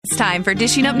time for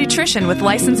Dishing Up Nutrition with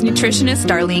licensed nutritionist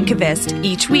Darlene Kvist.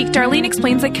 Each week, Darlene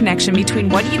explains the connection between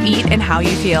what you eat and how you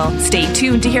feel. Stay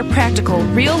tuned to hear practical,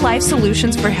 real-life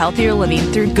solutions for healthier living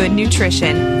through good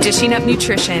nutrition. Dishing Up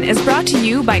Nutrition is brought to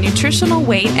you by Nutritional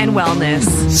Weight and Wellness.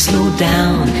 Slow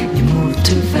down, you move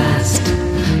too fast.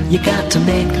 You got to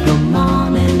make the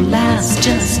morning last.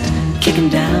 Just kicking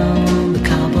down the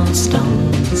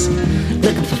cobblestones,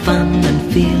 looking for fun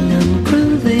and feeling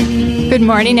groovy. Good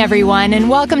morning, everyone, and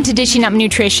welcome to Dishing Up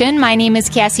Nutrition. My name is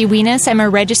Cassie Wienis. I'm a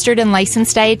registered and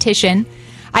licensed dietitian.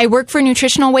 I work for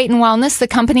Nutritional Weight and Wellness, the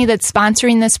company that's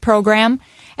sponsoring this program.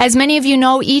 As many of you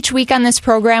know, each week on this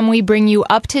program, we bring you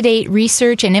up-to-date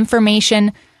research and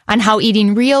information on how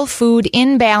eating real food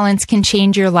in balance can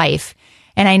change your life.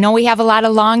 And I know we have a lot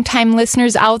of longtime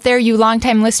listeners out there. You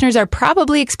longtime listeners are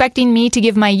probably expecting me to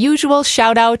give my usual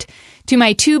shout out to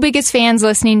my two biggest fans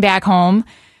listening back home.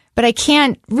 But I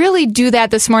can't really do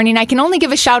that this morning. I can only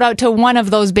give a shout out to one of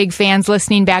those big fans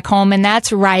listening back home, and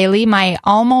that's Riley, my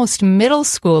almost middle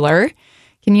schooler.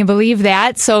 Can you believe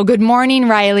that? So good morning,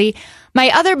 Riley.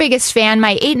 My other biggest fan,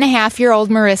 my 8.5-year-old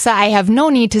Marissa, I have no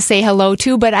need to say hello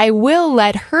to, but I will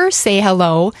let her say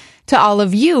hello to all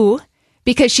of you,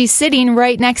 because she's sitting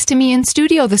right next to me in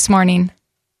studio this morning.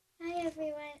 Hi,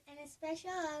 everyone, and a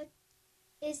special out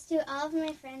is to all of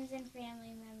my friends and family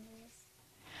members.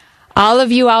 All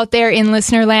of you out there in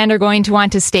listener land are going to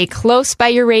want to stay close by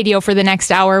your radio for the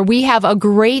next hour. We have a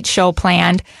great show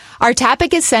planned. Our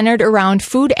topic is centered around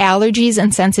food allergies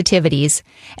and sensitivities.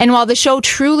 And while the show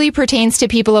truly pertains to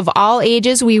people of all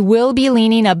ages, we will be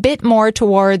leaning a bit more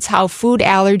towards how food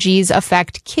allergies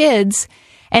affect kids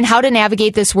and how to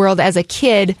navigate this world as a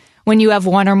kid when you have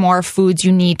one or more foods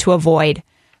you need to avoid.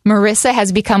 Marissa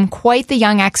has become quite the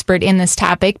young expert in this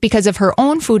topic because of her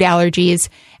own food allergies,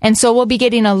 and so we'll be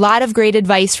getting a lot of great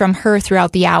advice from her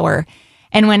throughout the hour.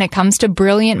 And when it comes to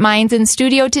brilliant minds in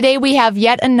studio today, we have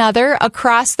yet another.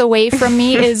 Across the way from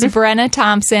me is Brenna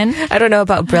Thompson. I don't know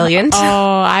about brilliant.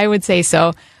 Oh, I would say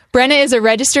so. Brenna is a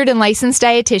registered and licensed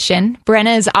dietitian.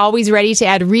 Brenna is always ready to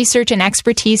add research and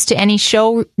expertise to any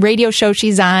radio show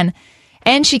she's on.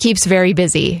 And she keeps very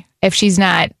busy if she's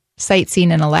not sightseeing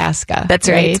in Alaska. That's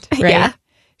right. Yeah.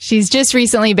 She's just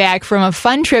recently back from a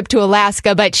fun trip to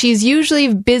Alaska, but she's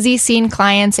usually busy seeing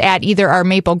clients at either our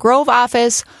Maple Grove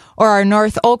office or our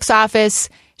North Oaks office.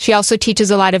 She also teaches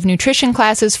a lot of nutrition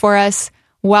classes for us.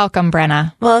 Welcome,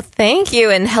 Brenna. Well, thank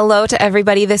you, and hello to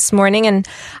everybody this morning. And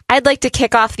I'd like to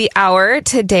kick off the hour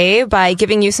today by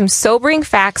giving you some sobering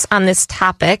facts on this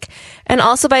topic, and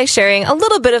also by sharing a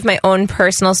little bit of my own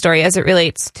personal story as it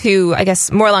relates to, I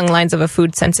guess, more along the lines of a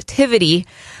food sensitivity.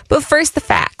 But first, the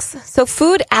facts. So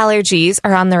food allergies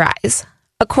are on the rise.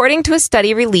 According to a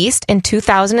study released in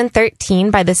 2013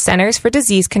 by the Centers for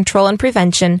Disease Control and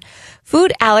Prevention,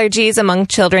 food allergies among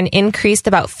children increased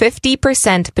about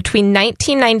 50% between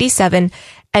 1997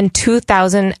 and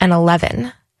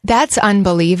 2011. That's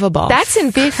unbelievable. That's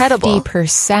incredible.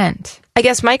 50%. I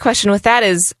guess my question with that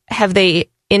is, have they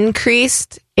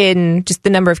increased in just the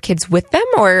number of kids with them,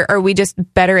 or are we just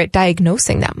better at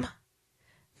diagnosing them?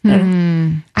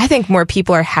 I think more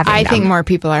people are having them. I think more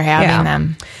people are having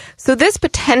them. So this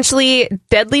potentially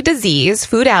deadly disease,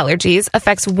 food allergies,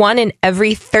 affects 1 in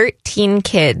every 13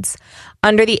 kids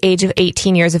under the age of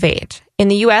 18 years of age. In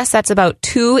the U.S., that's about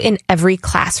 2 in every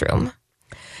classroom.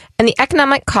 And the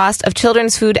economic cost of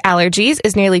children's food allergies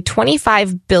is nearly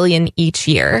 $25 billion each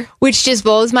year. Which just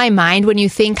blows my mind when you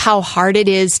think how hard it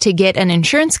is to get an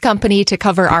insurance company to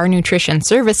cover our nutrition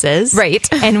services. Right.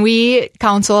 And we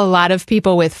counsel a lot of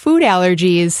people with food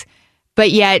allergies,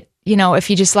 but yet, you know, if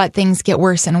you just let things get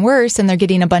worse and worse and they're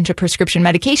getting a bunch of prescription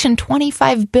medication,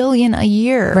 $25 billion a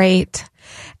year. Right.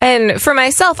 And for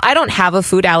myself, I don't have a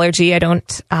food allergy. I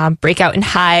don't break out in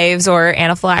hives or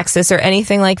anaphylaxis or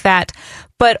anything like that.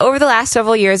 But over the last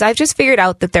several years, I've just figured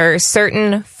out that there are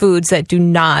certain foods that do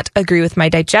not agree with my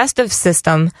digestive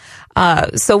system.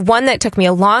 So one that took me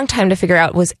a long time to figure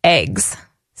out was eggs.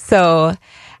 So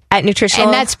at Nutritional...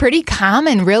 And that's pretty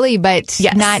common, really, but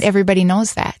not everybody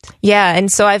knows that. Yeah,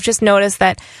 and so I've just noticed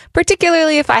that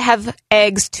particularly if I have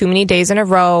eggs too many days in a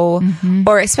row,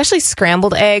 or especially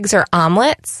scrambled eggs or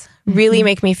omelets, really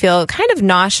make me feel kind of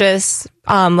nauseous,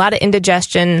 a lot of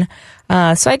indigestion.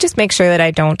 So I just make sure that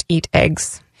I don't eat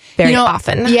eggs very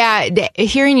often. Yeah,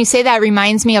 hearing you say that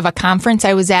reminds me of a conference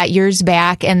I was at years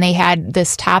back, and they had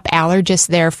this top allergist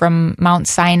there from Mount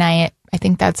Sinai. I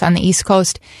think that's on the East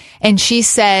Coast. And she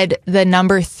said the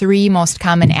number 3 most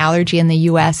common allergy in the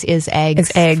U.S. is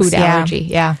eggs. Food allergy.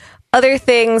 Yeah. Other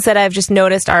things that I've just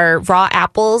noticed are raw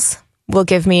apples will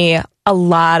give me a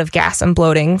lot of gas and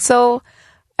bloating. So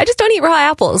I just don't eat raw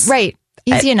apples. Right.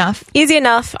 Easy enough. Easy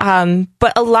enough.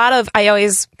 But I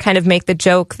always kind of make the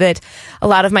joke that a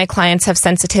lot of my clients have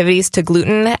sensitivities to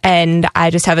gluten, and I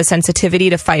just have a sensitivity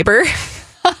to fiber.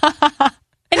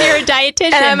 And you're a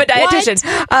dietitian. And I'm a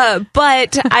dietitian.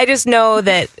 But I just know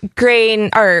that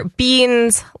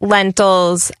beans,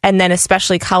 lentils, and then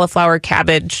especially cauliflower,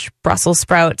 cabbage, Brussels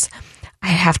sprouts, I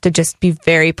have to just be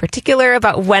very particular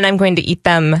about when I'm going to eat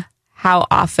them, how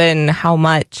often, how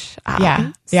much.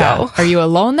 Yeah. So. Are you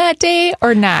alone that day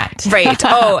or not? Right.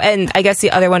 Oh, and I guess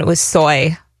the other one was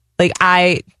soy.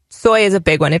 Soy is a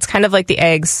big one. It's kind of like the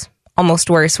eggs. Almost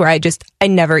worse, where I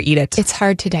never eat it. It's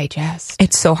hard to digest.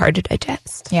 It's so hard to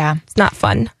digest. Yeah. It's not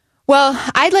fun. Well,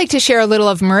 I'd like to share a little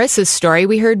of Marissa's story.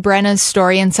 We heard Brenna's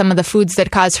story and some of the foods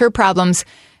that cause her problems.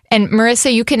 And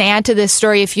Marissa, you can add to this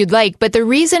story if you'd like. But the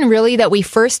reason really that we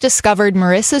first discovered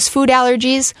Marissa's food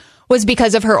allergies was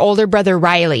because of her older brother,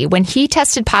 Riley. When he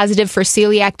tested positive for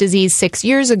celiac disease 6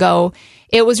 years ago,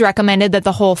 it was recommended that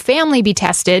the whole family be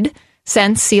tested,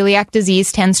 since celiac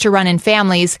disease tends to run in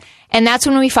families. And that's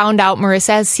when we found out Marissa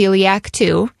has celiac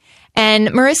too. And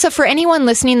Marissa, for anyone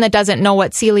listening that doesn't know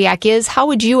what celiac is, how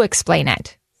would you explain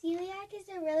it? Celiac is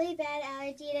a really bad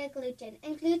allergy to gluten.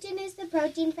 And gluten is the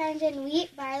protein found in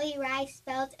wheat, barley, rye,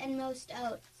 spelt, and most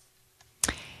oats.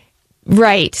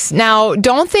 Right. Now,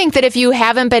 don't think that if you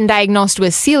haven't been diagnosed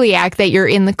with celiac that you're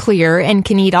in the clear and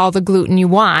can eat all the gluten you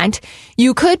want.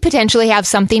 You could potentially have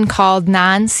something called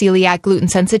non-celiac gluten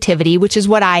sensitivity, which is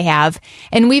what I have.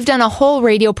 And we've done a whole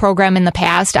radio program in the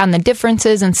past on the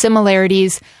differences and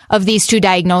similarities of these two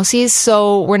diagnoses.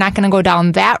 So we're not going to go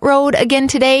down that road again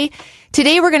today.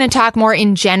 Today, we're going to talk more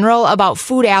in general about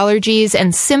food allergies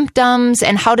and symptoms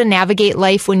and how to navigate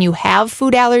life when you have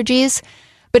food allergies.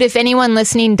 But if anyone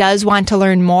listening does want to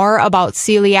learn more about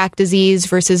celiac disease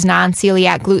versus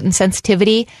non-celiac gluten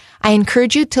sensitivity, I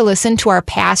encourage you to listen to our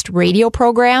past radio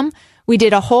program. We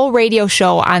did a whole radio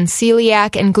show on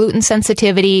celiac and gluten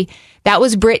sensitivity. That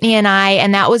was Brittany and I,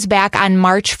 and that was back on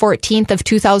March 14th of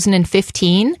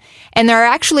 2015. And there are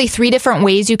actually 3 different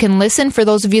ways you can listen for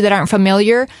those of you that aren't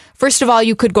familiar. First of all,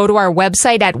 you could go to our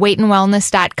website at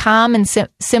weightandwellness.com and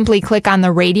simply click on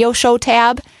the radio show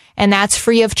tab, and that's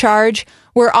free of charge.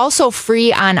 We're also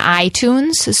free on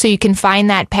iTunes, so you can find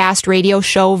that past radio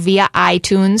show via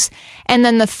iTunes. And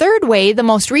then the third way, the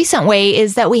most recent way,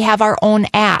 is that we have our own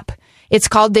app. It's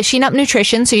called Dishing Up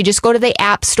Nutrition, so you just go to the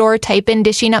App Store, type in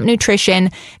Dishing Up Nutrition.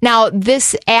 Now,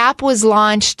 this app was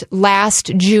launched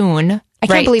last June. I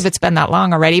can't believe it's been that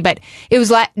long already, but it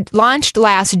was launched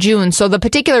last June. So the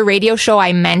particular radio show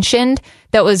I mentioned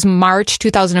that was March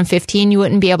 2015, you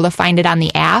wouldn't be able to find it on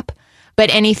the app. But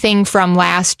anything from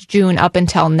last June up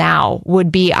until now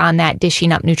would be on that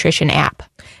Dishing Up Nutrition app.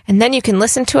 And then you can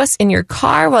listen to us in your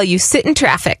car while you sit in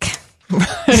traffic.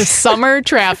 Summer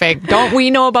traffic. Don't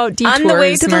we know about detours, on the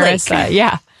way to Marissa? the lake.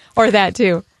 Yeah, or that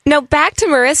too. Now, back to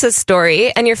Marissa's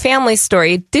story and your family's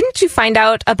story. Didn't you find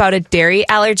out about a dairy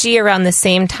allergy around the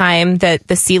same time that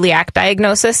the celiac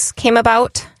diagnosis came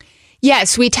about?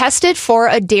 Yes, we tested for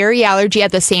a dairy allergy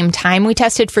at the same time we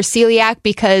tested for celiac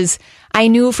because I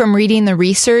knew from reading the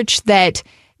research that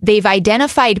they've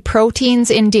identified proteins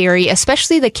in dairy,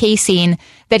 especially the casein,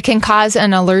 that can cause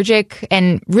an allergic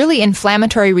and really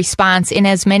inflammatory response in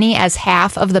as many as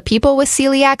half of the people with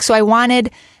celiac. So I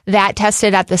wanted that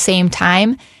tested at the same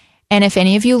time. And if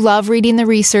any of you love reading the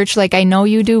research, like I know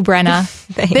you do, Brenna,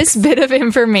 this bit of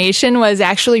information was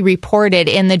actually reported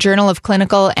in the Journal of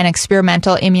Clinical and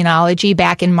Experimental Immunology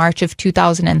back in March of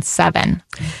 2007.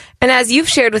 And as you've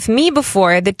shared with me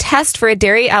before, the test for a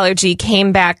dairy allergy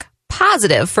came back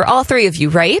positive for all 3 of you,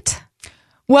 right?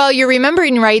 Well, you're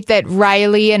remembering right that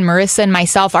Riley and Marissa and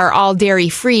myself are all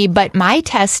dairy-free, but my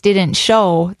test didn't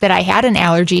show that I had an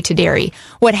allergy to dairy.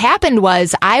 What happened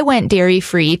was I went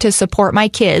dairy-free to support my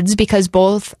kids because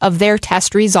both of their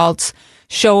test results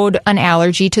showed an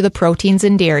allergy to the proteins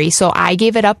in dairy. So I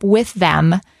gave it up with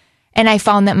them, and I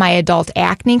found that my adult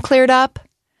acne cleared up,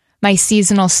 my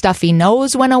seasonal stuffy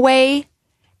nose went away,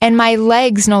 and my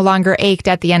legs no longer ached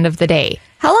at the end of the day.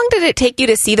 How long did it take you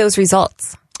to see those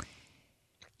results?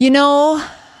 You know,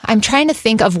 I'm trying to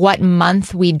think of what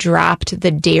month we dropped the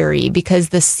dairy because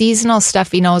the seasonal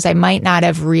stuffy nose I might not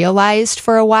have realized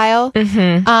for a while.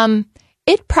 Mm-hmm.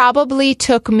 It probably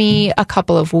took me a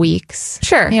couple of weeks.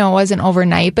 Sure. You know, it wasn't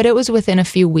overnight, but it was within a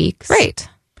few weeks. Right.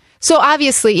 So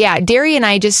obviously, yeah, dairy and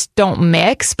I just don't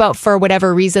mix, but for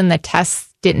whatever reason, the tests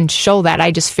didn't show that. I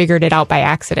just figured it out by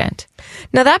accident.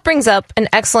 Now that brings up an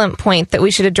excellent point that we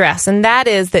should address, and that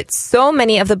is that so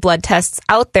many of the blood tests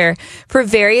out there for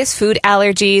various food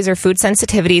allergies or food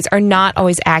sensitivities are not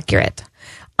always accurate.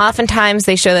 Oftentimes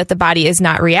they show that the body is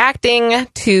not reacting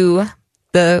to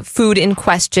the food in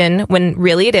question when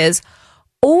really it is,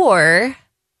 or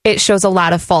it shows a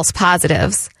lot of false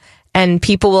positives. And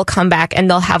people will come back and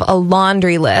they'll have a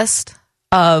laundry list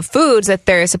of foods that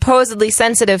they're supposedly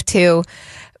sensitive to.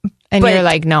 And you're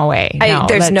like, no way.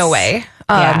 There's no way.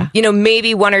 Yeah.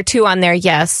 Maybe one or two on there,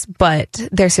 yes, but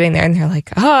they're sitting there and they're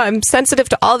like, oh, I'm sensitive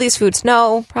to all these foods.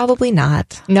 No, probably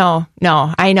not. No,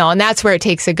 I know. And that's where it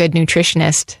takes a good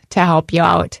nutritionist to help you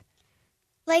out.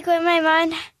 Like when my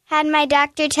mom had my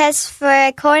doctor test for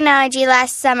a corn allergy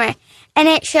last summer, and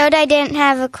it showed I didn't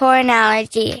have a corn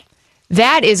allergy.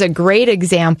 That is a great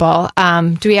example.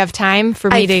 Do we have time for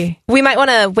me to... We might want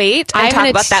to wait and talk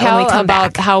about that when we come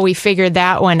back. How we figured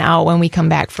that one out when we come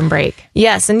back from break.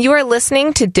 Yes, and you are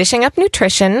listening to Dishing Up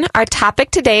Nutrition. Our topic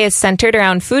today is centered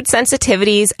around food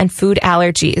sensitivities and food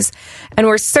allergies. And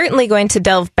we're certainly going to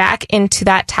delve back into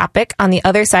that topic on the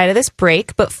other side of this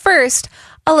break. But first,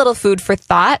 a little food for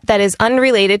thought that is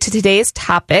unrelated to today's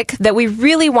topic that we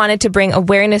really wanted to bring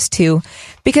awareness to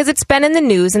because it's been in the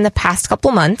news in the past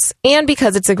couple months and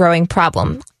because it's a growing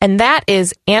problem, and that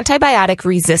is antibiotic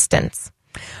resistance.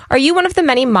 Are you one of the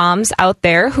many moms out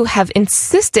there who have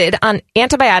insisted on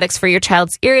antibiotics for your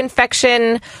child's ear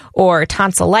infection or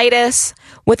tonsillitis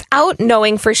without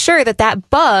knowing for sure that that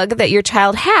bug that your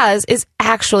child has is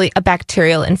actually a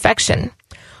bacterial infection?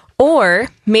 Or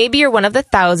maybe you're one of the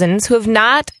thousands who have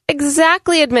not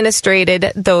exactly administered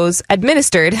those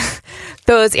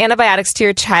antibiotics to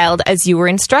your child as you were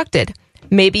instructed.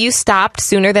 Maybe you stopped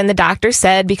sooner than the doctor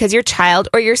said because your child,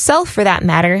 or yourself for that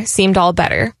matter, seemed all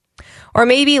better. Or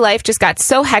maybe life just got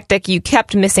so hectic you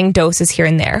kept missing doses here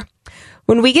and there.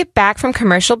 When we get back from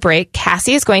commercial break,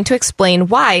 Cassie is going to explain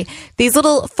why these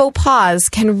little faux pas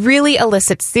can really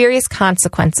elicit serious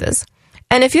consequences.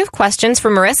 And if you have questions for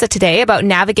Marissa today about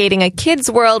navigating a kid's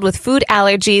world with food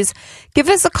allergies, give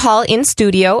us a call in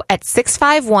studio at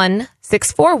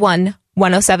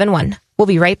 651-641-1071. We'll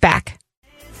be right back.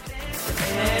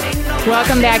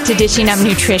 Welcome back to Dishing Up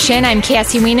Nutrition. I'm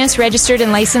Cassie Wienes, registered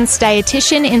and licensed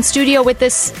dietitian. In studio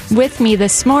with me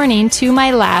this morning, to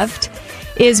my left,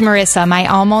 is Marissa, my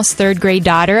almost third grade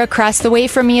daughter. Across the way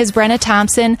from me is Brenna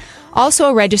Thompson, also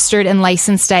a registered and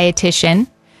licensed dietitian.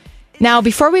 Now,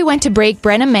 before we went to break,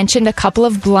 Brenna mentioned a couple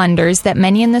of blunders that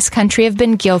many in this country have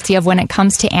been guilty of when it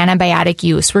comes to antibiotic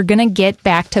use. We're going to get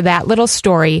back to that little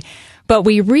story, but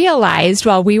we realized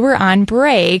while we were on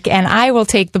break, and I will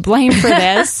take the blame for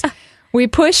this,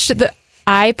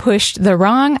 I pushed the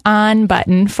wrong on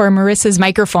button for Marissa's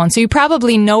microphone. So you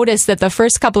probably noticed that the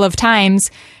first couple of times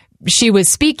she was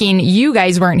speaking, you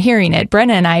guys weren't hearing it.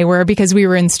 Brenna and I were, because we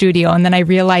were in studio, and then I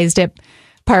realized it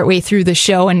partway through the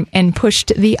show and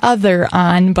pushed the other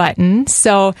on button.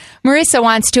 So Marissa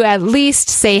wants to at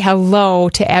least say hello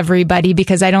to everybody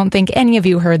because I don't think any of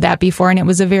you heard that before, and it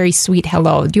was a very sweet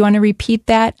hello. Do you want to repeat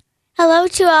that? Hello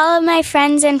to all of my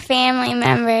friends and family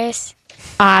members.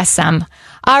 Awesome.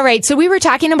 All right, so we were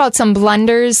talking about some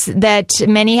blunders that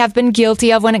many have been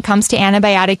guilty of when it comes to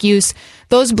antibiotic use.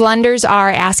 Those blunders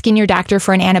are asking your doctor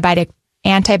for an antibiotic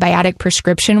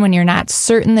prescription when you're not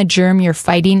certain the germ you're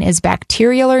fighting is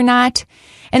bacterial or not.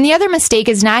 And the other mistake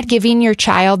is not giving your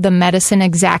child the medicine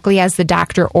exactly as the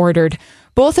doctor ordered.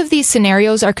 Both of these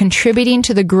scenarios are contributing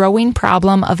to the growing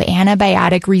problem of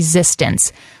antibiotic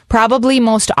resistance. Probably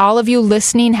most all of you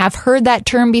listening have heard that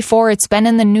term before. It's been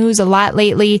in the news a lot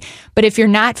lately. But if you're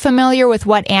not familiar with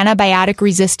what antibiotic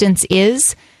resistance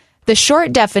is, the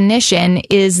short definition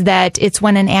is that it's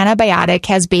when an antibiotic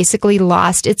has basically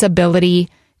lost its ability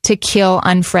to kill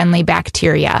unfriendly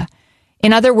bacteria.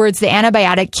 In other words, the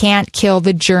antibiotic can't kill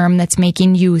the germ that's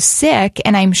making you sick,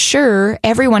 and I'm sure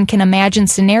everyone can imagine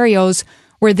scenarios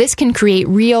where this can create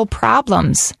real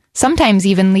problems, sometimes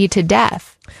even lead to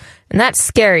death. And that's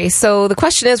scary. So the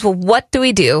question is, well, what do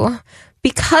we do?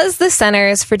 Because the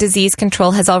Centers for Disease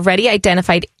Control has already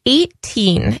identified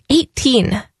 18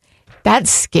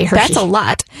 That's scary. That's a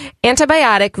lot.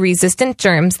 Antibiotic-resistant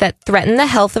germs that threaten the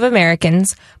health of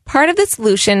Americans. Part of the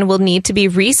solution will need to be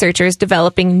researchers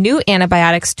developing new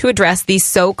antibiotics to address these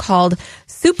so-called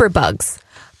superbugs.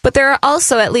 But there are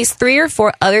also at least 3 or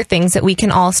 4 other things that we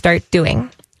can all start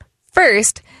doing.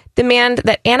 First,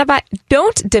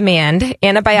 don't demand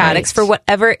antibiotics for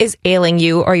whatever is ailing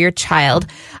you or your child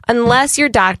unless your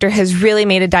doctor has really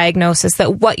made a diagnosis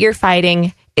that what you're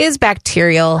fighting is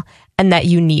bacterial and that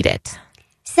you need it.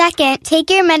 Second,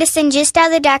 take your medicine just how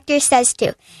the doctor says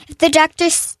to. If the doctor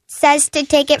says to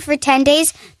take it for 10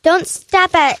 days, don't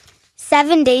stop at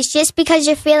 7 days just because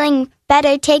you're feeling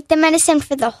better. Take the medicine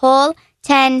for the whole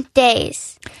 10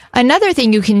 days. Another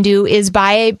thing you can do is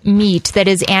buy meat that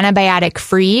is antibiotic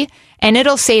free And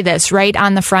it'll say this right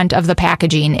on the front of the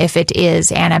packaging if it is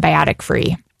antibiotic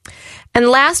free. And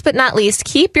last but not least,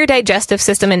 keep your digestive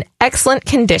system in excellent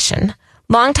condition.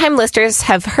 Longtime listeners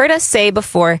have heard us say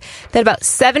before that about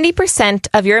 70%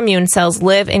 of your immune cells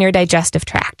live in your digestive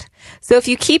tract. So if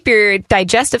you keep your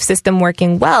digestive system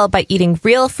working well by eating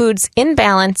real foods in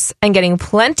balance and getting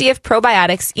plenty of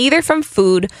probiotics either from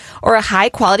food or a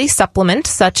high-quality supplement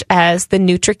such as the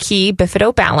NutriKey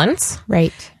Bifido Balance,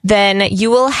 right, then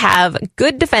you will have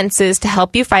good defenses to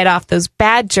help you fight off those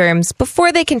bad germs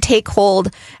before they can take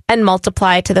hold and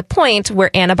multiply to the point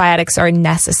where antibiotics are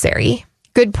necessary.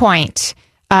 Good point.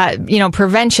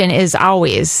 Prevention is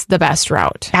always the best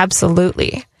route.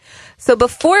 Absolutely. So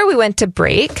before we went to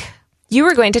break, you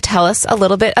were going to tell us a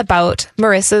little bit about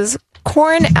Marissa's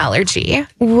corn allergy.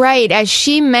 Right. As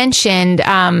she mentioned,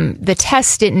 the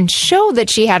test didn't show that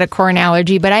she had a corn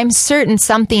allergy, but I'm certain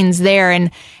something's there.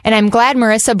 And I'm glad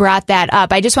Marissa brought that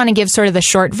up. I just want to give sort of the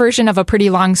short version of a pretty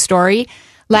long story.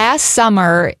 Last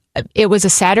summer, it was a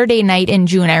Saturday night in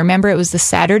June. I remember it was the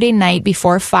Saturday night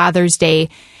before Father's Day,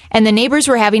 and the neighbors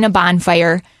were having a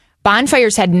bonfire.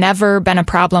 Bonfires had never been a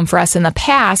problem for us in the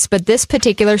past, but this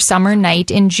particular summer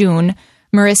night in June,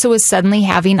 Marissa was suddenly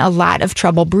having a lot of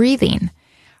trouble breathing.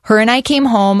 Her and I came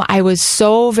home. I was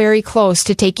so very close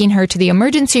to taking her to the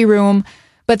emergency room,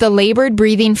 but the labored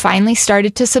breathing finally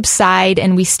started to subside,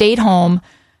 and we stayed home.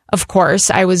 Of course,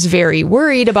 I was very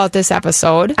worried about this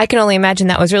episode. I can only imagine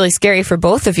that was really scary for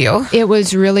both of you. It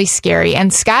was really scary,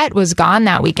 and Scott was gone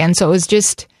that weekend, so it was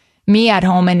just me at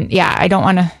home, and yeah, I don't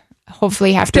want to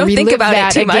hopefully have to relive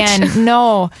that again. Much.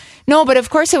 No, but of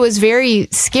course it was very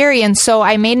scary. And so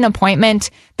I made an appointment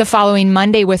the following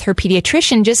Monday with her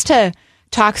pediatrician just to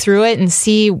talk through it and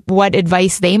see what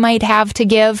advice they might have to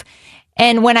give.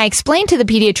 And when I explained to the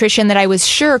pediatrician that I was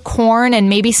sure corn and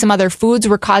maybe some other foods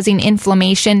were causing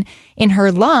inflammation in her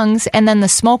lungs, and then the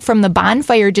smoke from the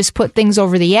bonfire just put things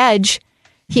over the edge,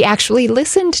 he actually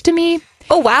listened to me.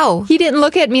 Oh, wow. He didn't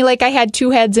look at me like I had two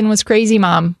heads and was crazy,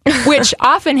 Mom, which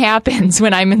often happens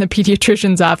when I'm in the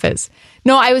pediatrician's office.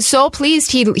 No, I was so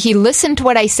pleased. He listened to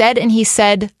what I said, and he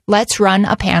said, let's run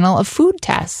a panel of food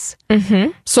tests.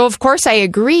 Mm-hmm. So, of course, I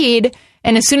agreed.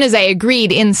 And as soon as I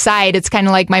agreed, inside, it's kind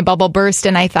of like my bubble burst.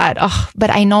 And I thought,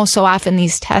 but I know so often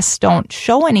these tests don't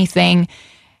show anything.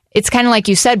 It's kind of like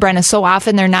you said, Brenna, so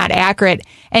often they're not accurate.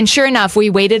 And sure enough, we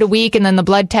waited a week, and then the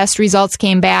blood test results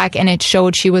came back, and it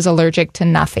showed she was allergic to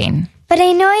nothing. But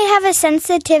I know I have a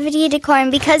sensitivity to corn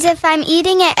because if I'm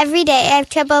eating it every day, I have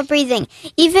trouble breathing,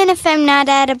 even if I'm not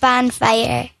at a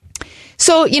bonfire.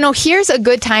 So, here's a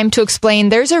good time to explain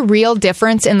there's a real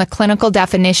difference in the clinical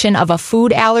definition of a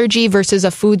food allergy versus a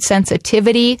food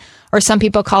sensitivity, or some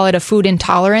people call it a food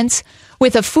intolerance.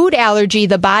 With a food allergy,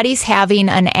 the body's having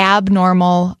an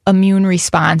abnormal immune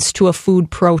response to a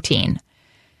food protein.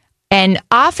 And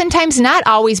oftentimes, not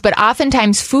always, but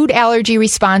oftentimes food allergy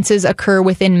responses occur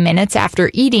within minutes after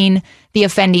eating the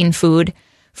offending food.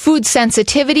 Food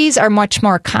sensitivities are much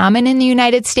more common in the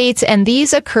United States, and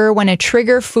these occur when a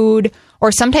trigger food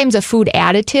or sometimes a food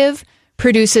additive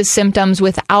produces symptoms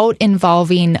without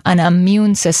involving an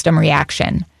immune system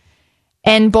reaction.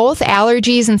 And both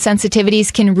allergies and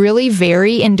sensitivities can really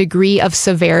vary in degree of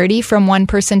severity from one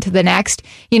person to the next.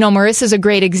 Marissa's a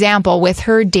great example. With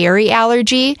her dairy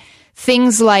allergy,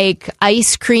 things like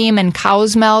ice cream and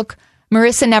cow's milk,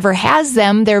 Marissa never has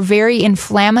them. They're very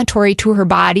inflammatory to her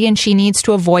body, and she needs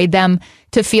to avoid them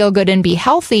to feel good and be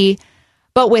healthy.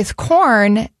 But with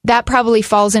corn, that probably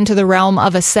falls into the realm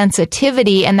of a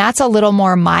sensitivity, and that's a little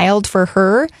more mild for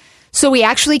her. So we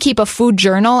actually keep a food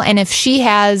journal, and if she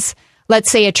has,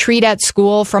 let's say, a treat at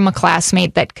school from a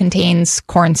classmate that contains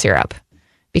corn syrup,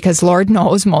 because Lord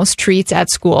knows most treats at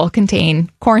school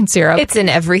contain corn syrup. It's in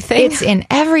everything. It's in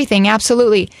everything,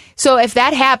 absolutely. So if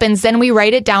that happens, then we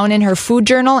write it down in her food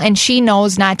journal, and she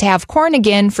knows not to have corn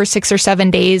again for 6 or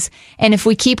 7 days. And if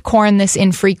we keep corn this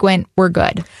infrequent, we're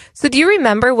good. So do you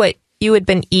remember what you had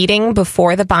been eating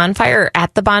before the bonfire or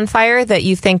at the bonfire that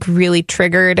you think really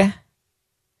triggered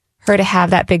her to have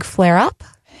that big flare-up?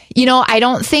 I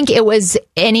don't think it was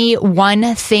any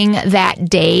one thing that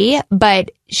day,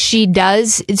 but she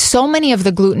does so many of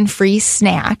the gluten-free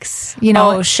snacks,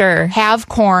 sure, have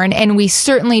corn, and we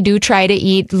certainly do try to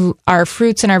eat our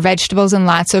fruits and our vegetables and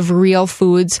lots of real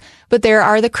foods, but there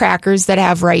are the crackers that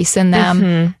have rice in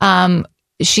them. Mm-hmm.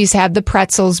 She's had the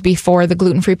pretzels before, the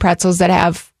gluten-free pretzels that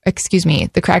have,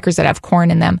 the crackers that have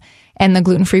corn in them, and the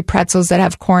gluten-free pretzels that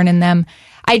have corn in them.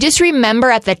 I just remember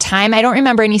at the time, I don't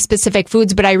remember any specific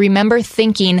foods, but I remember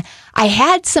thinking I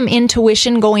had some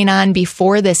intuition going on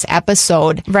before this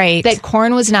episode. Right. That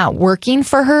corn was not working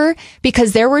for her,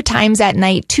 because there were times at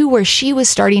night too where she was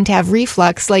starting to have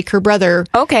reflux like her brother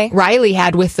Riley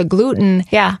had with the gluten.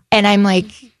 Yeah. And I'm like,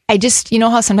 I just, you know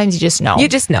how sometimes you just know. You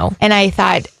just know. And I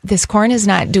thought, this corn is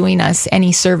not doing us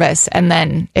any service. And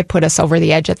then it put us over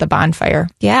the edge at the bonfire.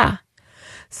 Yeah.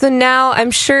 So now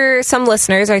I'm sure some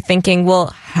listeners are thinking, well,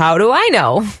 how do I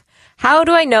know? How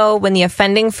do I know when the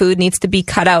offending food needs to be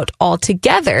cut out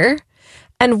altogether?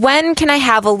 And when can I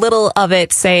have a little of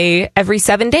it, say, every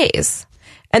 7 days?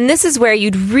 And this is where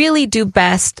you'd really do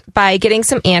best by getting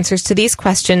some answers to these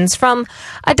questions from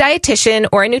a dietitian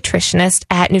or a nutritionist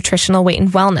at Nutritional Weight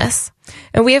and Wellness.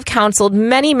 And we have counseled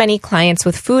many, many clients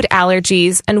with food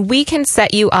allergies, and we can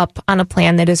set you up on a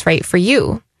plan that is right for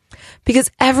you.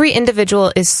 Because every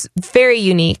individual is very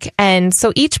unique. And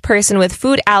so each person with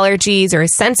food allergies or a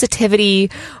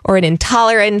sensitivity or an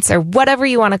intolerance or whatever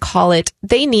you want to call it,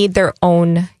 they need their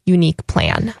own unique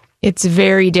plan. It's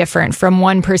very different from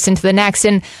one person to the next.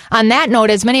 And on that note,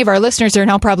 as many of our listeners are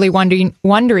now probably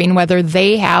wondering whether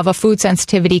they have a food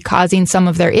sensitivity causing some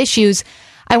of their issues,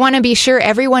 I want to be sure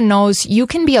everyone knows you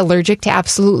can be allergic to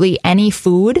absolutely any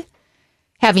food.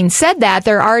 Having said that,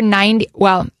 there are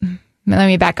let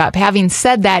me back up. Having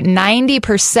said that,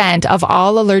 90% of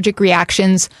all allergic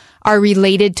reactions are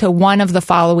related to one of the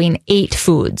following 8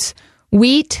 foods: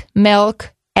 wheat,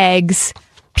 milk, eggs,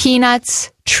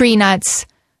 peanuts, tree nuts,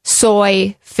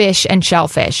 soy, fish, and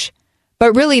shellfish.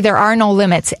 But really, there are no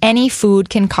limits. Any food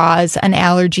can cause an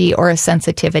allergy or a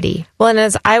sensitivity. Well, and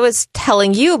as I was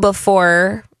telling you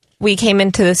before we came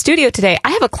into the studio today,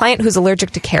 I have a client who's allergic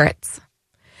to carrots.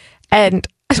 And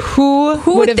who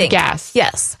would have guessed?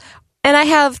 Yes. And I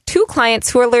have 2 clients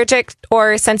who are allergic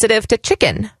or sensitive to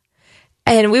chicken.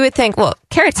 And we would think, well,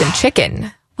 carrots and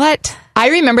chicken. What? I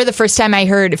remember the first time I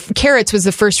heard carrots was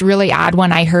the first really odd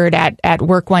one I heard at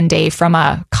work one day from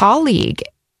a colleague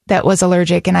that was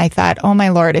allergic. And I thought, oh my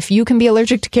Lord, if you can be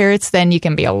allergic to carrots, then you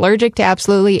can be allergic to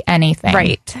absolutely anything.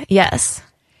 Right. Yes.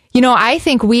 You know, I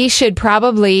think we should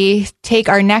probably take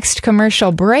our next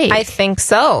commercial break. I think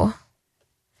so.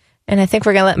 And I think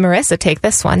we're going to let Marissa take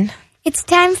this one. It's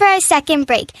time for our second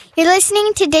break. You're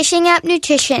listening to Dishing Up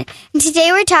Nutrition, and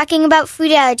today we're talking about food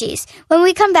allergies. When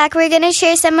we come back, we're going to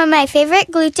share some of my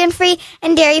favorite gluten-free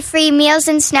and dairy-free meals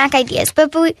and snack ideas.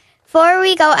 But before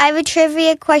we go, I have a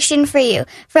trivia question for you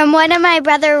from one of my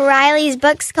brother Riley's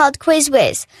books called Quiz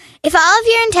Whiz. If all of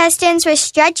your intestines were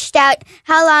stretched out,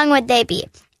 how long would they be?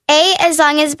 A, as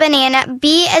long as a banana,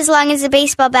 B, as long as a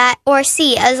baseball bat, or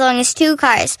C, as long as 2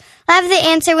 cars. I'll have the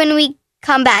answer when we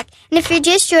come back. And if you're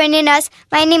just joining us,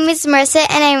 my name is Marissa,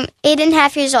 and I'm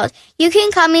 8.5 years old. You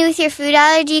can call me with your food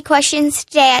allergy questions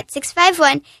today at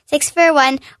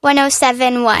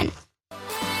 651-641-1071.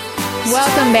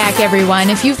 Welcome back,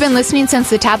 everyone. If you've been listening since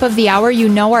the top of the hour, you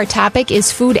know our topic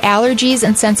is food allergies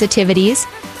and sensitivities.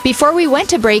 Before we went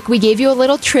to break, we gave you a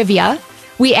little trivia.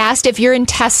 We asked if your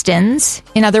intestines,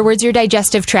 in other words, your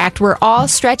digestive tract, were all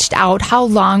stretched out, how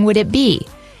long would it be?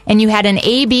 And you had an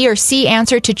A, B, or C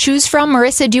answer to choose from.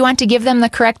 Marissa, do you want to give them the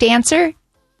correct answer?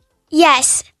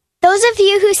 Yes. Those of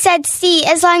you who said C,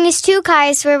 as long as 2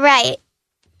 cars, were right.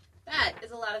 That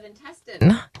is a lot of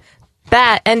intestine.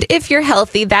 And if you're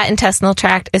healthy, that intestinal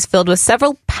tract is filled with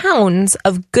several pounds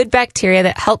of good bacteria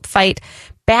that help fight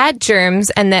bad germs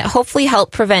and that hopefully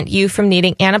help prevent you from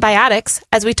needing antibiotics,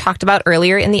 as we talked about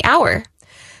earlier in the hour.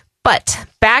 But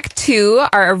back to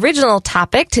our original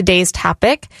topic, today's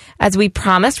topic. As we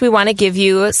promised, we want to give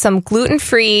you some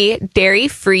gluten-free,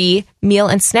 dairy-free meal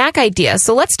and snack ideas.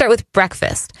 So let's start with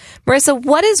breakfast. Marissa,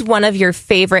 what is one of your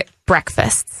favorite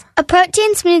breakfasts? A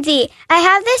protein smoothie. I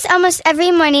have this almost every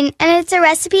morning, and it's a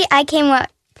recipe I came up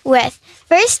with.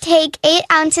 First, take 8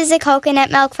 ounces of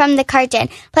coconut milk from the carton,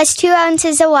 plus 2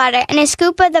 ounces of water, and a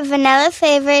scoop of the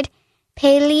vanilla-flavored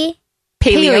Paleo.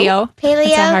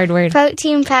 That's a hard word.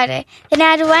 Protein powder. Then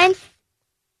add 1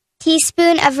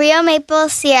 teaspoon of real maple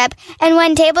syrup and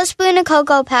 1 tablespoon of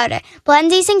cocoa powder.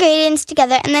 Blend these ingredients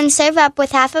together and then serve up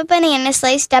with half a banana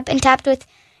sliced up and topped with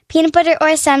peanut butter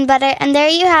or sun butter. And there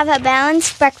you have a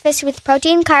balanced breakfast with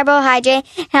protein, carbohydrate,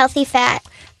 and healthy fat.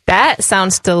 That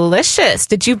sounds delicious.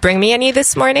 Did you bring me any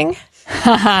this morning?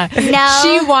 No.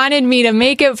 She wanted me to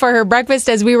make it for her breakfast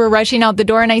as we were rushing out the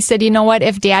door. And I said, you know what?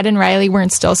 If Dad and Riley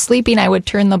weren't still sleeping, I would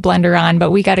turn the blender on.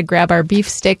 But we got to grab our beef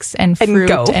sticks and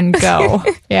fruit and go.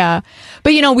 Yeah.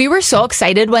 But, you know, we were so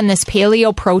excited when this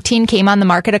paleo protein came on the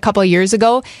market a couple of years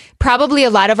ago. Probably a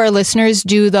lot of our listeners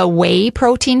do the whey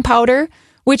protein powder,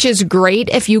 which is great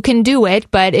if you can do it.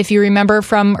 But if you remember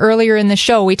from earlier in the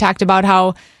show, we talked about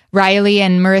how Riley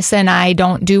and Marissa and I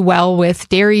don't do well with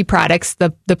dairy products,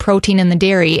 the protein in the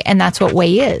dairy, and that's what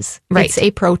whey is. Right. It's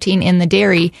a protein in the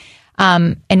dairy,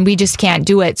 and we just can't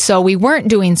do it. So we weren't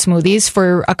doing smoothies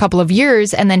for a couple of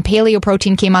years, and then Paleo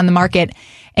Protein came on the market,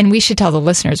 and we should tell the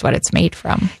listeners what it's made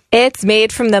from. It's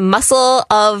made from the muscle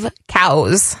of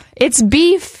cows. It's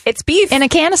beef. It's beef. In a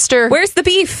canister. Where's the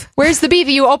beef? Where's the beef?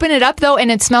 You open it up, though, and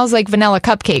it smells like vanilla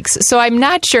cupcakes. So I'm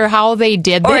not sure how they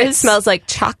did this. Or it smells like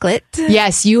chocolate.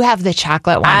 Yes, you have the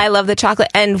chocolate one. I love the chocolate.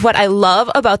 And what I love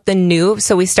about the new,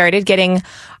 so we started getting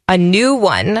a new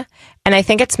one, and I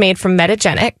think it's made from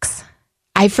Metagenics.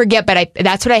 I forget, but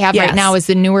that's what I have right now is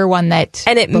the newer one that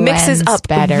and it mixes up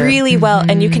better. really well,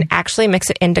 and you can actually mix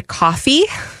it into coffee.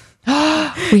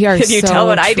 We are Can you tell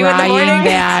what I do in the morning?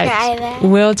 Try that.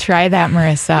 We'll try that,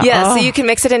 Marissa. Yeah, so you can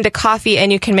mix it into coffee,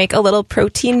 and you can make a little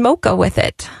protein mocha with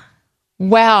it.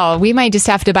 Well, we might just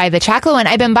have to buy the chocolate one.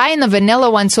 I've been buying the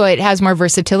vanilla one so it has more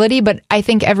versatility, but I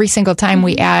think every single time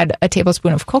we add a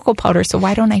tablespoon of cocoa powder, so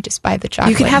why don't I just buy the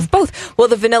chocolate? You can have both. Well,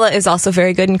 the vanilla is also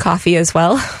very good in coffee as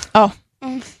well. Oh.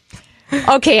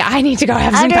 Okay, I need to go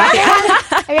have some coffee.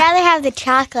 I'd rather have the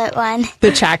chocolate one.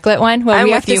 The chocolate one? Well, I'm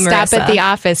we have with to you, stop Marissa. at the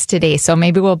office today, so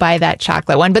maybe we'll buy that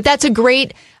chocolate one. But that's a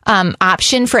great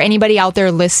option for anybody out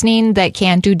there listening that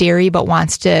can't do dairy but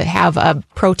wants to have a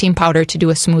protein powder to do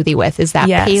a smoothie with, is that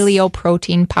Yes. Paleo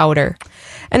Protein Powder.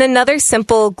 And another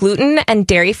simple gluten and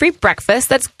dairy-free breakfast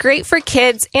that's great for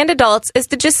kids and adults is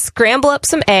to just scramble up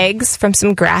some eggs from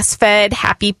some grass-fed,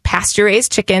 happy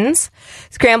pasture-raised chickens.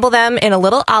 Scramble them in a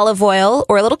little olive oil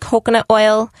or a little coconut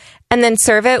oil, and then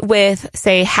serve it with,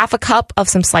 say, half a cup of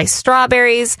some sliced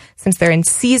strawberries, since they're in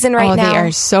season right now. They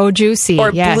are so juicy.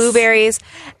 Or yes. blueberries.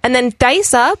 And then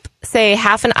dice up, say,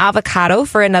 half an avocado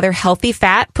for another healthy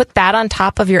fat. Put that on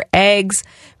top of your eggs,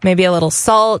 maybe a little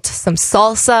salt, some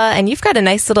salsa, and you've got a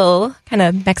nice little kind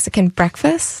of Mexican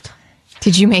breakfast.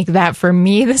 Did you make that for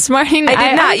me this morning? I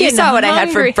did not. I'm You getting saw what I had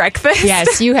for hungry. breakfast.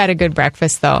 Yes, you had a good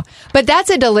breakfast, though. But that's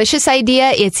a delicious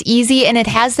idea. It's easy, and it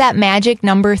has that magic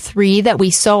number 3 that we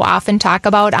so often talk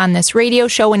about on this radio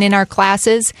show and in our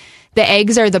classes. The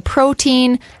eggs are the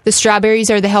protein, the strawberries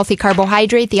are the healthy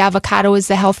carbohydrate, the avocado is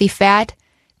the healthy fat.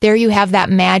 There you have that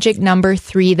magic number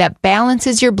 3 that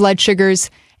balances your blood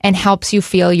sugars and helps you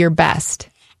feel your best.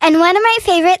 And one of my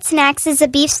favorite snacks is a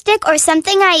beef stick or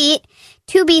something I eat.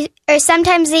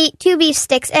 Sometimes I eat 2 beef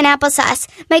sticks and applesauce.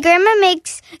 My grandma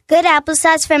makes good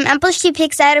applesauce from apples she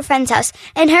picks at a friend's house.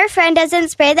 And her friend doesn't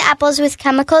spray the apples with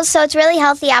chemicals, so it's really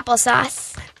healthy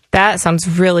applesauce. That sounds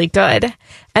really good.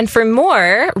 And for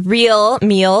more real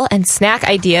meal and snack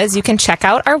ideas, you can check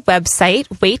out our website,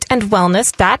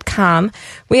 weightandwellness.com.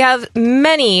 We have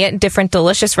many different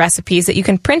delicious recipes that you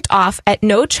can print off at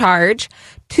no charge.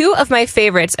 2 of my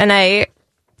favorites, and I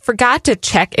forgot to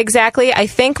check exactly. I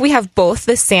think we have both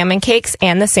the salmon cakes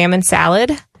and the salmon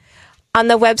salad on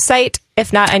the website.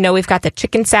 If not, I know we've got the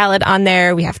chicken salad on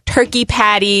there. We have turkey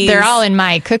patties. They're all in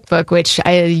my cookbook, which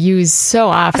I use so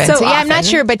often. So yeah, I'm not often.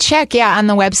 sure, but check, on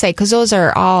the website, because those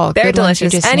are all They're good ones you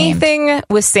delicious. just named. Anything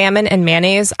with salmon and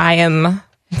mayonnaise, I'm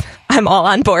all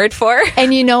on board for.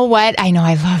 And you know what? I know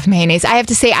I love mayonnaise. I have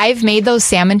to say, I've made those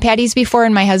salmon patties before,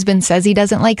 and my husband says he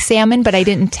doesn't like salmon, but I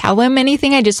didn't tell him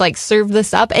anything. I just served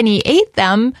this up, and he ate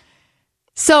them.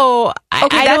 So I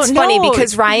That's don't know. funny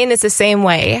because Ryan is the same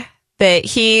way. That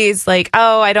he's like,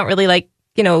 oh, I don't really like,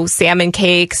 salmon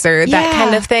cakes or that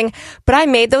kind of thing. But I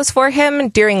made those for him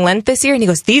during Lent this year, and he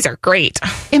goes, these are great.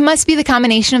 It must be the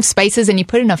combination of spices, and you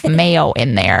put enough mayo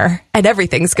in there. And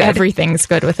everything's good. Everything's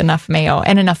good with enough mayo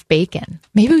and enough bacon.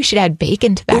 Maybe we should add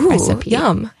bacon to that Ooh, recipe.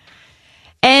 yum.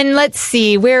 And let's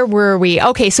see, where were we?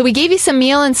 Okay, so we gave you some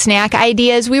meal and snack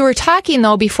ideas. We were talking,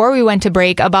 though, before we went to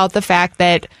break about the fact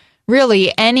that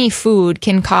really any food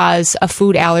can cause a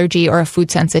food allergy or a food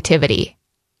sensitivity.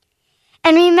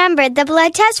 And remember, the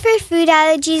blood tests for food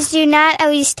allergies do not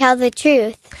always tell the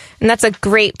truth. And that's a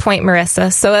great point,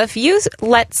 Marissa. So if you,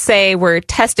 let's say, were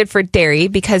tested for dairy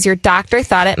because your doctor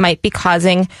thought it might be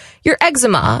causing your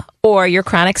eczema or your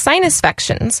chronic sinus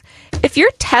infections, if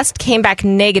your test came back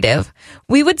negative,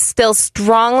 we would still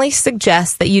strongly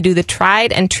suggest that you do the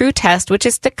tried and true test, which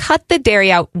is to cut the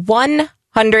dairy out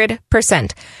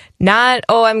 100%. Not,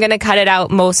 I'm going to cut it out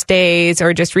most days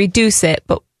or just reduce it,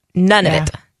 but none of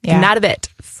it. Yeah. Not of it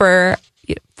for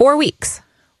 4 weeks.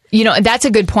 That's a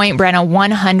good point, Brenna,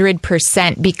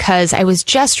 100%, because I was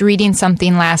just reading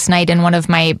something last night in one of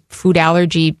my food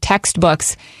allergy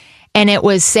textbooks, and it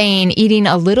was saying eating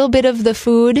a little bit of the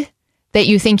food that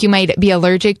you think you might be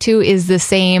allergic to is the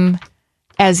same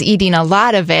as eating a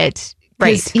lot of it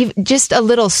Because just a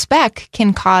little speck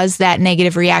can cause that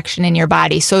negative reaction in your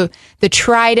body. So the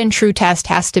tried and true test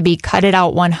has to be cut it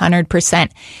out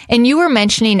 100%. And you were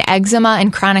mentioning eczema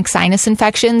and chronic sinus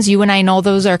infections. You and I know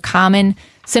those are common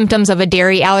symptoms of a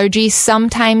dairy allergy.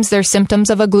 Sometimes they're symptoms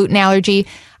of a gluten allergy.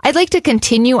 I'd like to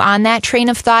continue on that train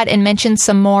of thought and mention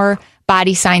some more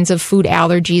body signs of food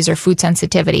allergies or food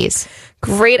sensitivities.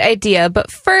 Great idea. But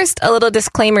first, a little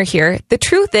disclaimer here. The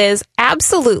truth is,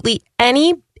 absolutely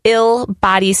any ill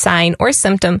body sign or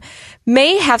symptom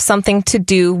may have something to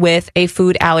do with a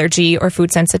food allergy or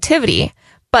food sensitivity.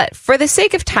 But for the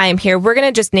sake of time here, we're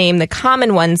going to just name the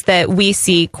common ones that we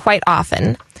see quite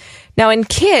often. Now, in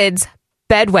kids,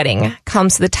 bedwetting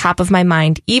comes to the top of my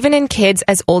mind. Even in kids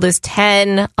as old as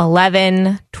 10,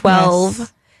 11, 12,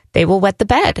 yes. They will wet the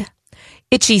bed.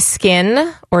 Itchy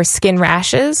skin or skin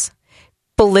rashes,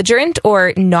 belligerent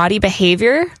or naughty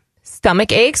behavior,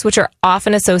 stomach aches, which are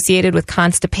often associated with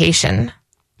constipation.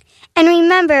 And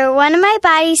remember, one of my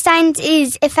body signs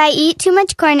is if I eat too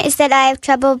much corn is that I have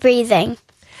trouble breathing.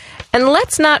 And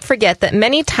let's not forget that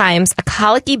many times a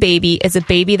colicky baby is a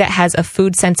baby that has a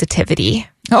food sensitivity.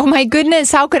 Oh my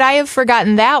goodness, how could I have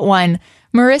forgotten that one?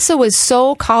 Marissa was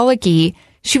so colicky,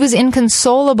 she was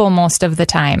inconsolable most of the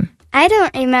time. I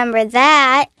don't remember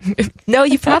that. No,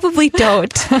 you probably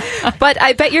don't. But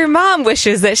I bet your mom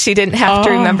wishes that she didn't have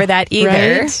to remember that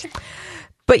either. Right?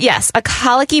 But yes, a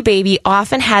colicky baby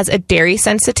often has a dairy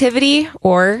sensitivity,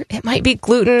 or it might be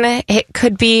gluten. It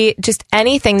could be just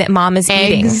anything that mom is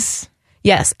eating.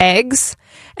 Yes, eggs.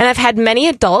 And I've had many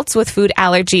adults with food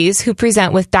allergies who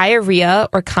present with diarrhea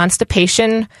or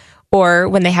constipation, or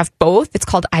when they have both, it's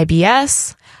called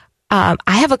IBS. I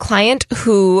have a client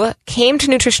who came to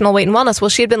Nutritional Weight and Wellness. Well,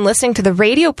 she had been listening to the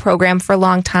radio program for a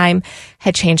long time,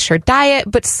 had changed her diet,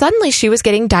 but suddenly she was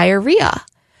getting diarrhea.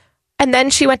 And then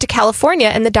she went to California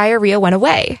and the diarrhea went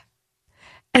away.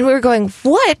 And we were going,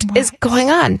 what is going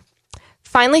on?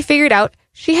 Finally figured out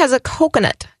she has a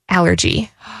coconut allergy.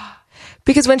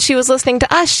 Because when she was listening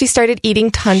to us, she started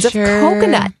eating tons of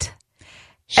coconut.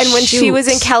 And when she was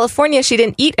in California, she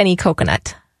didn't eat any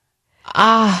coconut.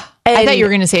 I thought you were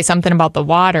going to say something about the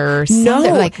water or something. No.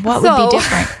 Like, what would be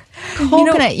different?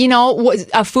 Coconut,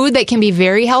 a food that can be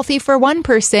very healthy for one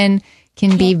person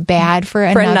can be bad for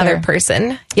another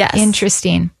person. Yes.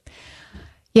 Interesting.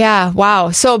 Yeah,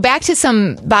 wow. So back to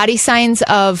some body signs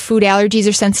of food allergies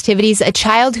or sensitivities. A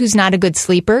child who's not a good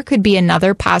sleeper could be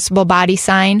another possible body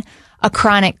sign. A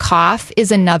chronic cough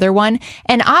is another one.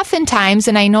 And oftentimes,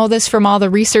 and I know this from all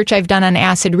the research I've done on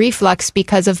acid reflux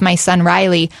because of my son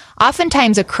Riley,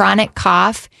 oftentimes a chronic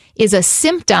cough is a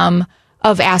symptom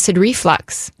of acid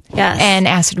reflux. Yes. And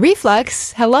acid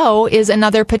reflux, is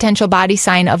another potential body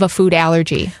sign of a food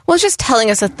allergy. Well, it's just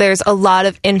telling us that there's a lot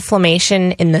of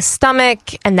inflammation in the stomach,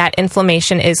 and that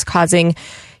inflammation is causing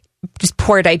just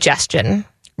poor digestion.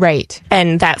 Right.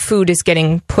 And that food is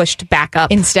getting pushed back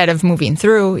up. Instead of moving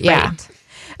through. Yeah. Right.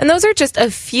 And those are just a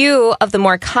few of the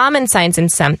more common signs and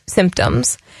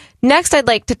symptoms. Next, I'd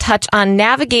like to touch on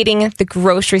navigating the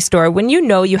grocery store when you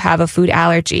know you have a food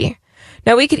allergy.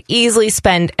 Now, we could easily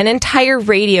spend an entire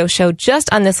radio show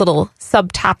just on this little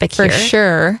subtopic here. For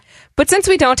sure. But since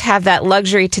we don't have that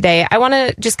luxury today, I want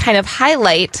to just kind of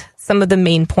highlight some of the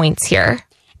main points here.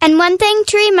 And one thing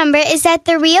to remember is that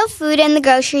the real food in the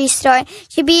grocery store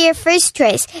should be your first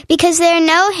choice because there are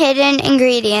no hidden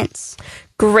ingredients.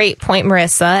 Great point,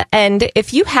 Marissa. And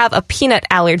if you have a peanut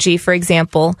allergy, for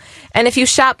example, and if you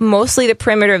shop mostly the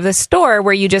perimeter of the store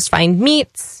where you just find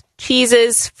meats,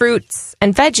 cheeses, fruits,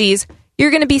 and veggies,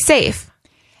 you're going to be safe.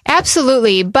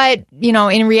 Absolutely. But,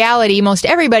 in reality, most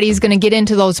everybody's going to get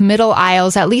into those middle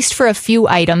aisles, at least for a few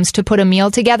items, to put a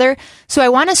meal together. So I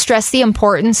want to stress the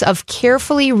importance of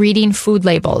carefully reading food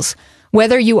labels.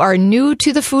 Whether you are new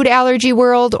to the food allergy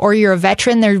world or you're a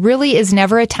veteran, there really is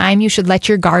never a time you should let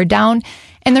your guard down.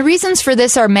 And the reasons for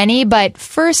this are many, but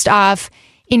first off,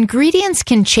 ingredients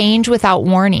can change without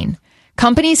warning.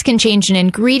 Companies can change an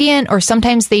ingredient, or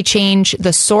sometimes they change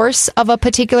the source of a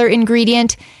particular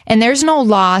ingredient, and there's no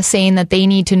law saying that they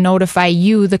need to notify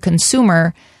you, the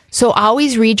consumer. So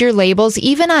always read your labels,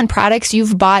 even on products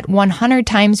you've bought 100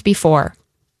 times before.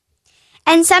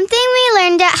 And something we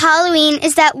learned at Halloween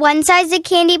is that one size of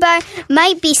candy bar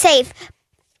might be safe,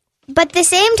 but the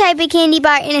same type of candy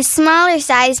bar in a smaller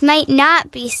size might not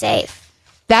be safe.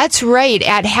 That's right.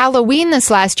 At Halloween this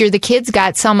last year, the kids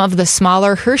got some of the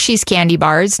smaller Hershey's candy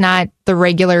bars, not the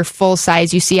regular full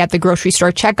size you see at the grocery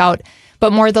store checkout,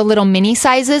 but more the little mini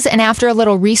sizes. And after a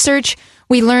little research,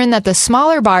 we learned that the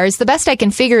smaller bars, the best I can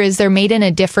figure is they're made in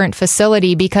a different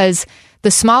facility because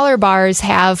the smaller bars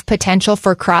have potential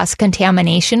for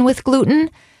cross-contamination with gluten.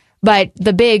 But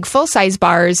the big full-size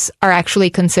bars are actually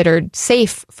considered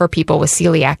safe for people with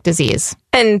celiac disease.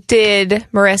 And did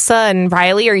Marissa and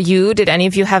Riley or you, did any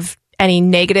of you have any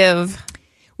negative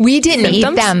We didn't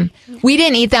symptoms? eat them. We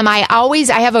didn't eat them. I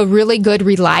have a really good,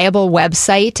 reliable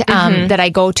website that I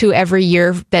go to every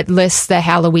year that lists the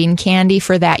Halloween candy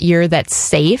for that year that's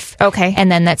safe. Okay.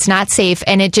 And then that's not safe.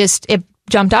 And it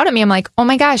jumped out at me. I'm like, oh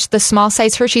my gosh, the small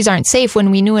size Hershey's aren't safe, when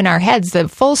we knew in our heads the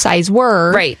full size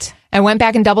were. Right. I went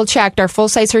back and double checked. Are full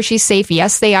size Hershey's safe?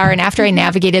 Yes, they are. And after I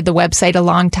navigated the website a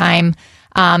long time,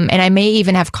 and I may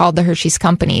even have called the Hershey's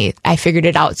company, I figured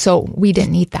it out. So we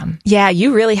didn't eat them. Yeah,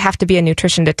 you really have to be a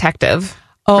nutrition detective.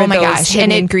 Oh for my those gosh.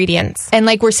 hidden And ingredients. And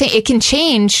like we're saying, it can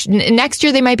change. Next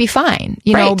year they might be fine,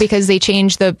 you know, Right. because they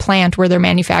change the plant where they're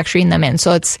manufacturing them in.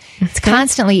 So it's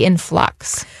constantly in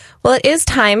flux. Well, it is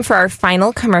time for our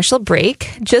final commercial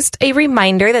break. Just a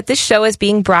reminder that this show is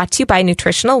being brought to you by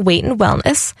Nutritional Weight and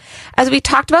Wellness. As we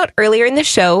talked about earlier in the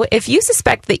show, if you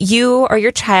suspect that you or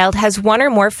your child has one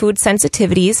or more food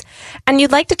sensitivities and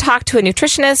you'd like to talk to a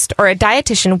nutritionist or a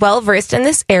dietitian well-versed in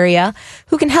this area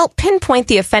who can help pinpoint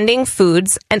the offending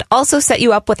foods and also set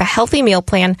you up with a healthy meal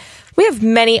plan, we have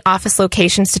many office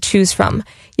locations to choose from.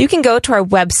 You can go to our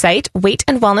website,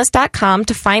 weightandwellness.com,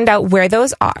 to find out where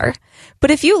those are.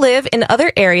 But if you live in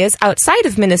other areas outside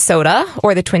of Minnesota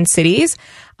or the Twin Cities,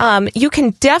 you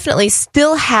can definitely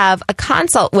still have a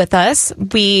consult with us.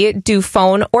 We do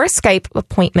phone or Skype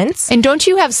appointments. And don't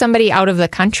you have somebody out of the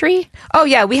country? Oh,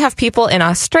 yeah. We have people in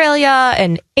Australia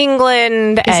and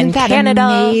England Isn't and that Canada.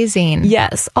 amazing?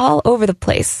 Yes, all over the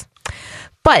place.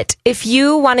 But if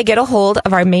you want to get a hold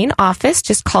of our main office,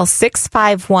 just call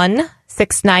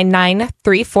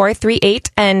 651-699-3438,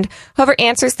 and whoever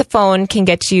answers the phone can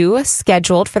get you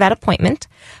scheduled for that appointment.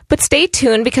 But stay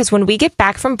tuned, because when we get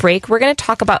back from break, we're going to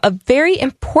talk about a very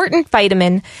important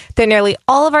vitamin that nearly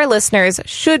all of our listeners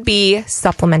should be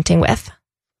supplementing with.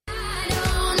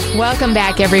 Welcome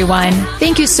back, everyone.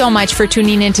 Thank you so much for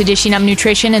tuning in to Dishing Up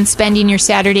Nutrition and spending your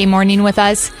Saturday morning with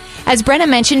us. As Brenna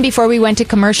mentioned before we went to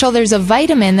commercial, there's a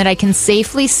vitamin that I can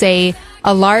safely say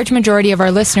a large majority of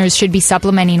our listeners should be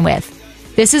supplementing with.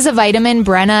 This is a vitamin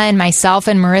Brenna and myself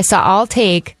and Marissa all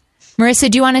take.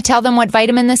 Marissa, do you want to tell them what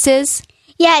vitamin this is?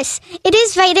 Yes, it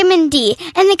is vitamin D,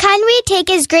 and the kind we take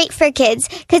is great for kids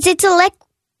because it's a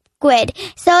liquid.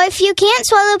 So if you can't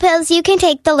swallow pills, you can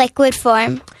take the liquid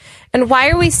form. And why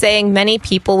are we saying many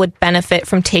people would benefit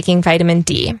from taking vitamin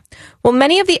D? Well,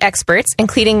 many of the experts,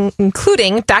 including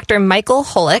Dr. Michael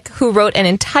Holick, who wrote an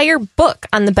entire book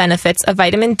on the benefits of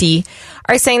vitamin D,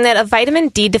 are saying that a vitamin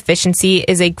D deficiency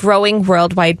is a growing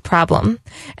worldwide problem.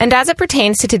 And as it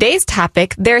pertains to today's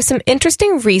topic, there is some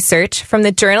interesting research from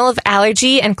the Journal of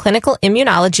Allergy and Clinical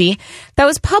Immunology that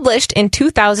was published in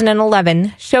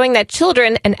 2011 showing that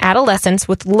children and adolescents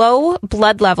with low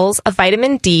blood levels of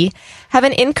vitamin D have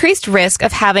an increased risk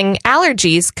of having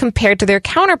allergies compared to their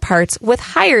counterparts with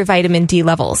higher vitamin D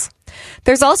levels.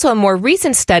 There's also a more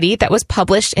recent study that was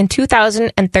published in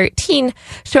 2013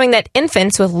 showing that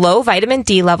infants with low vitamin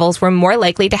D levels were more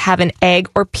likely to have an egg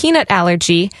or peanut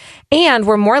allergy and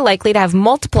were more likely to have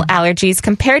multiple allergies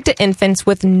compared to infants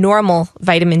with normal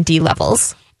vitamin D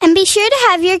levels. And be sure to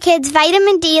have your kids'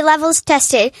 vitamin D levels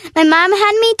tested. My mom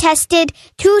had me tested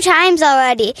 2 times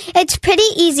already. It's pretty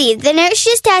easy. The nurse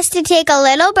just has to take a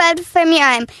little blood from your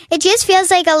arm. It just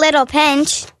feels like a little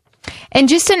pinch. And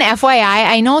just an FYI,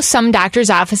 I know some doctors'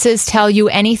 offices tell you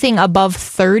anything above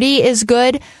 30 is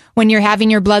good when you're having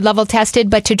your blood level tested,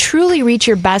 but to truly reach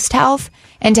your best health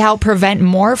and to help prevent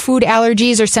more food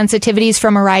allergies or sensitivities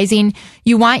from arising,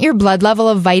 you want your blood level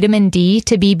of vitamin D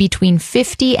to be between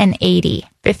 50 and 80.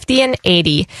 50 and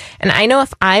 80. And I know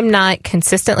if I'm not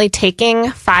consistently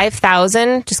taking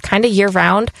 5,000 just kind of year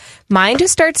round, mine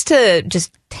just starts to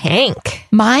just tank.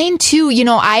 Mine too. You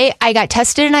know, I got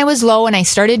tested and I was low and I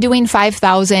started doing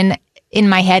 5,000 in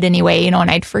my head anyway, you know,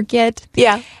 and I'd forget.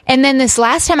 Yeah. And then this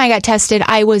last time I got tested,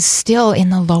 I was still in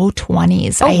the low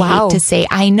 20s. I wow. hate to say.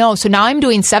 I know. So now I'm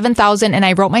doing 7,000 and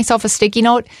I wrote myself a sticky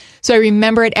note so I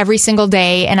remember it every single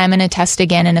day, and I'm going to test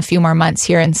again in a few more months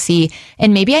here and see.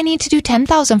 And maybe I need to do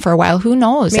 10,000 for a while. Who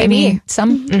knows? Maybe. I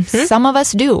mean, some of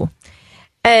us do.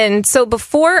 And so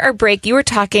before our break, you were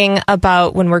talking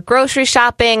about when we're grocery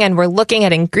shopping and we're looking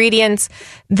at ingredients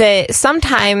that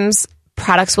sometimes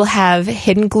products will have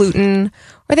hidden gluten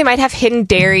or they might have hidden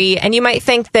dairy. And you might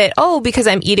think that, oh, because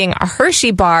I'm eating a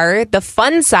Hershey bar, the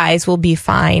fun size will be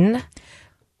fine.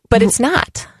 But it's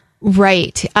not.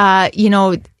 Right. You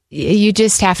know, you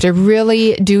just have to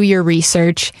really do your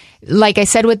research. Like I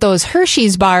said, with those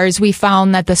Hershey's bars, we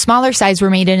found that the smaller size were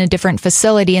made in a different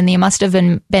facility and they must have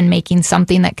been making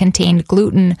something that contained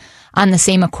gluten on the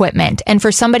same equipment. And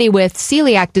for somebody with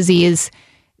celiac disease,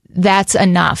 that's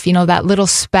enough. That little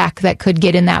speck that could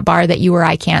get in that bar that you or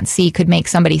I can't see could make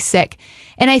somebody sick.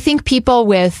 And I think people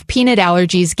with peanut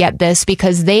allergies get this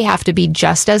because they have to be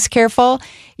just as careful.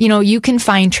 You can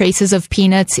find traces of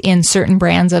peanuts in certain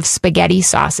brands of spaghetti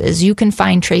sauces. You can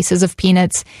find traces of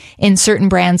peanuts in certain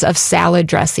brands of salad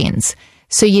dressings.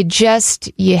 So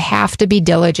you have to be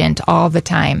diligent all the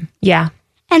time. Yeah.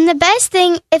 And the best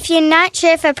thing, if you're not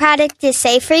sure if a product is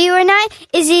safe for you or not,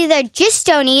 is either just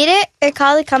don't eat it or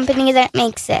call the company that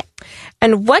makes it.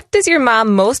 And what does your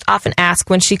mom most often ask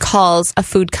when she calls a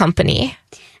food company?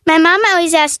 My mom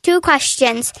always asks 2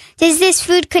 questions. Does this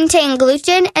food contain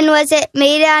gluten? And was it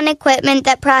made on equipment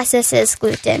that processes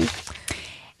gluten?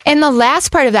 And the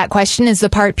last part of that question is the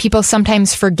part people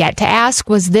sometimes forget to ask.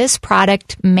 Was this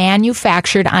product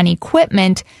manufactured on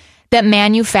equipment that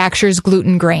manufactures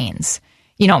gluten grains?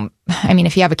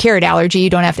 If you have a carrot allergy,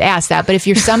 you don't have to ask that. But if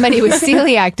you're somebody with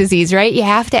celiac disease, right, you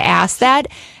have to ask that.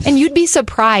 And you'd be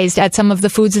surprised at some of the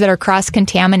foods that are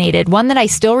cross-contaminated. One that I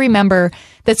still remember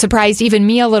that surprised even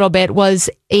me a little bit was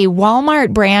a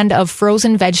Walmart brand of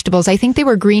frozen vegetables. I think they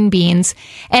were green beans.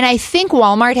 And I think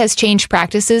Walmart has changed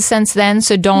practices since then.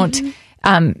 So don't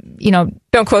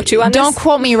quote you on this. Don't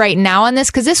quote me right now on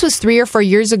this, because this was 3 or 4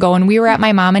 years ago, and we were at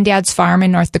my mom and dad's farm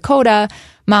in North Dakota.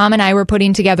 Mom and I were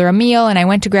putting together a meal, and I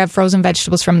went to grab frozen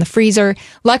vegetables from the freezer.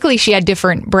 Luckily, she had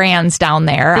different brands down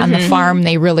there on the farm.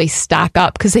 They really stock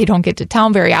up because they don't get to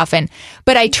town very often.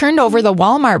 But I turned over the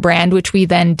Walmart brand, which we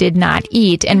then did not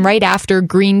eat. And right after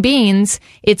green beans,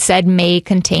 it said may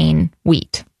contain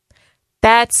wheat.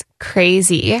 That's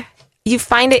crazy. You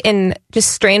find it in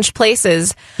just strange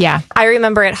places. Yeah. I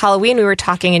remember at Halloween we were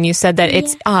talking and you said that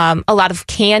it's a lot of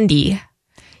candy.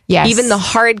 Yes. Even the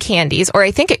hard candies. Or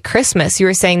I think at Christmas you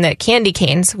were saying that candy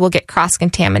canes will get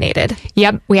cross-contaminated.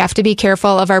 Yep. We have to be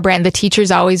careful of our brand. The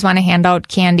teachers always want to hand out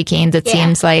candy canes, it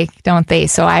seems like, don't they?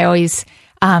 So I always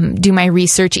do my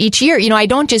research each year. I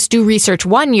don't just do research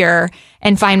one year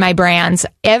and find my brands.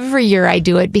 Every year I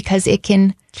do it because it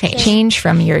can change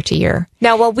from year to year.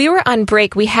 Now, while we were on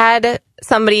break, we had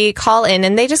somebody call in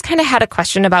and they just kind of had a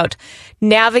question about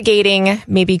navigating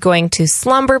maybe going to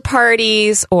slumber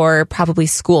parties or probably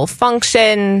school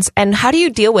functions. And how do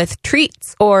you deal with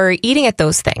treats or eating at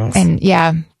those things?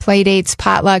 And play dates,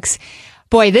 potlucks.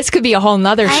 Boy, this could be a whole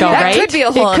nother show, right? That could be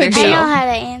a whole other show. I know how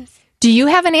to answer. Do you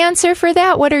have an answer for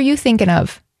that? What are you thinking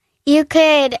of? You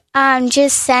could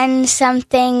just send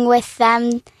something with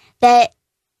them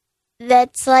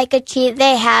that's like a treat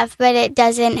they have, but it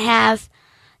doesn't have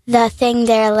the thing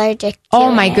they're allergic to.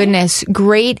 Oh my goodness.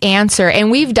 Great answer. And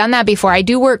we've done that before. I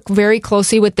do work very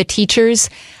closely with the teachers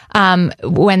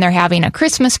when they're having a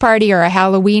Christmas party or a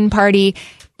Halloween party.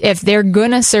 If they're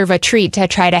going to serve a treat, to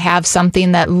try to have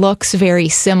something that looks very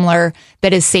similar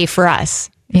that is safe for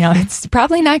us. It's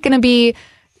probably not going to be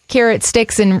carrot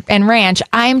sticks and ranch.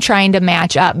 I'm trying to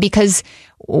match up because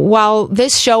while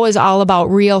this show is all about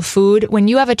real food, when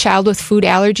you have a child with food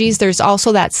allergies, there's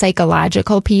also that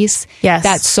psychological piece,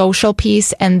 that social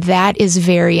piece, and that is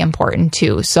very important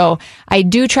too. So I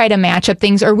do try to match up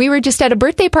things. Or we were just at a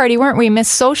birthday party, weren't we? Miss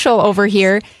Social over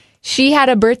here. She had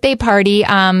a birthday party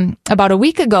about a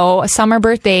week ago, a summer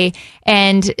birthday,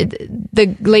 and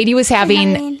the lady was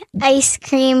having ice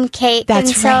cream cake.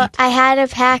 That's and right. So I had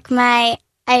to pack I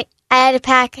had to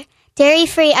pack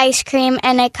dairy-free ice cream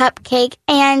and a cupcake.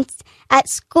 And at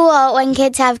school, when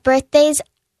kids have birthdays,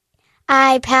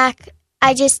 I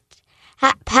just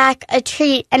pack a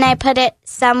treat and I put it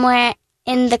somewhere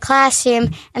in the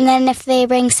classroom, and then if they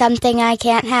bring something I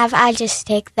can't have, I just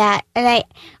take that. And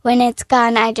when it's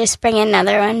gone, I just bring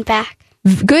another one back.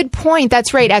 Good point.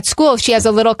 That's right. At school, she has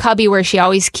a little cubby where she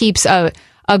always keeps a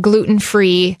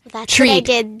gluten-free That's treat. what I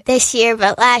did this year,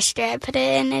 but last year I put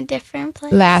it in a different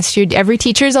place. Last year, every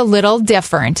teacher is a little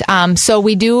different. So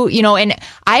we do, and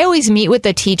I always meet with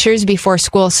the teachers before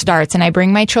school starts, and I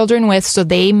bring my children with, so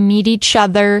they meet each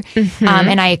other,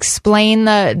 and I explain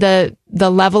the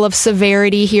level of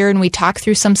severity here, and we talk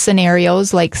through some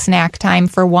scenarios like snack time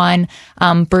for one,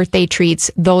 birthday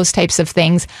treats, those types of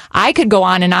things. I could go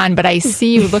on and on, but I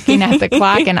see you looking at the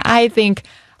clock, and I think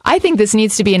this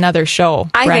needs to be another show.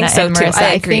 I Brenna think so and too. Marissa.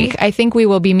 I agree. I think we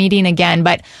will be meeting again,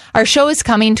 but our show is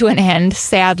coming to an end,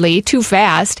 sadly, too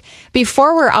fast.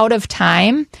 Before we're out of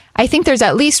time, I think there's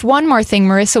at least one more thing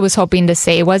Marissa was hoping to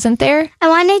say, wasn't there? I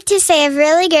wanted to say I have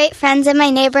really great friends in my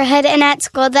neighborhood and at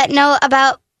school that know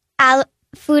about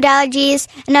food allergies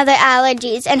and other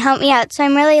allergies and help me out. So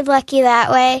I'm really lucky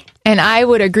that way. And I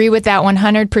would agree with that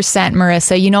 100%,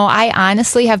 Marissa. You know, I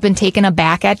honestly have been taken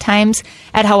aback at times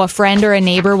at how a friend or a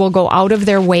neighbor will go out of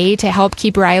their way to help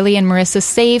keep Riley and Marissa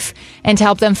safe and to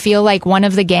help them feel like one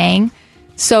of the gang.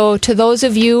 So to those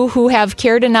of you who have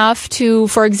cared enough to,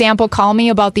 for example, call me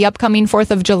about the upcoming 4th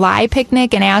of July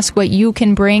picnic and ask what you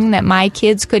can bring that my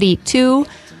kids could eat too,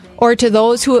 or to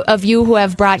those of you who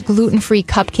have brought gluten-free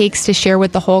cupcakes to share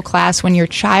with the whole class when your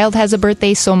child has a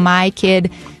birthday so my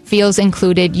kid feels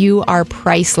included, you are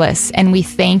priceless, and we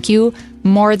thank you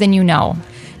more than you know.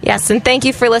 Yes, and thank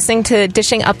you for listening to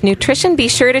Dishing Up Nutrition. Be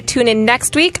sure to tune in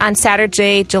next week on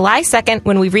Saturday, July 2nd,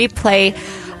 when we replay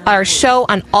our show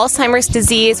on Alzheimer's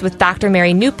disease with Dr.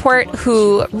 Mary Newport,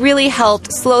 who really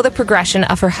helped slow the progression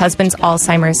of her husband's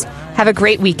Alzheimer's. Have a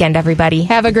great weekend, everybody.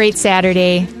 Have a great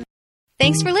Saturday.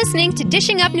 Thanks for listening to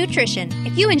Dishing Up Nutrition.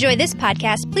 If you enjoy this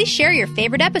podcast, please share your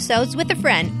favorite episodes with a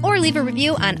friend or leave a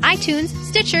review on iTunes,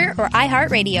 Stitcher, or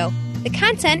iHeartRadio. The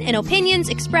content and opinions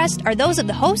expressed are those of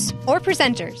the hosts or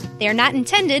presenters. They are not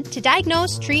intended to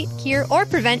diagnose, treat, cure, or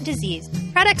prevent disease.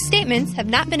 Product statements have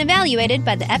not been evaluated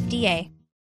by the FDA.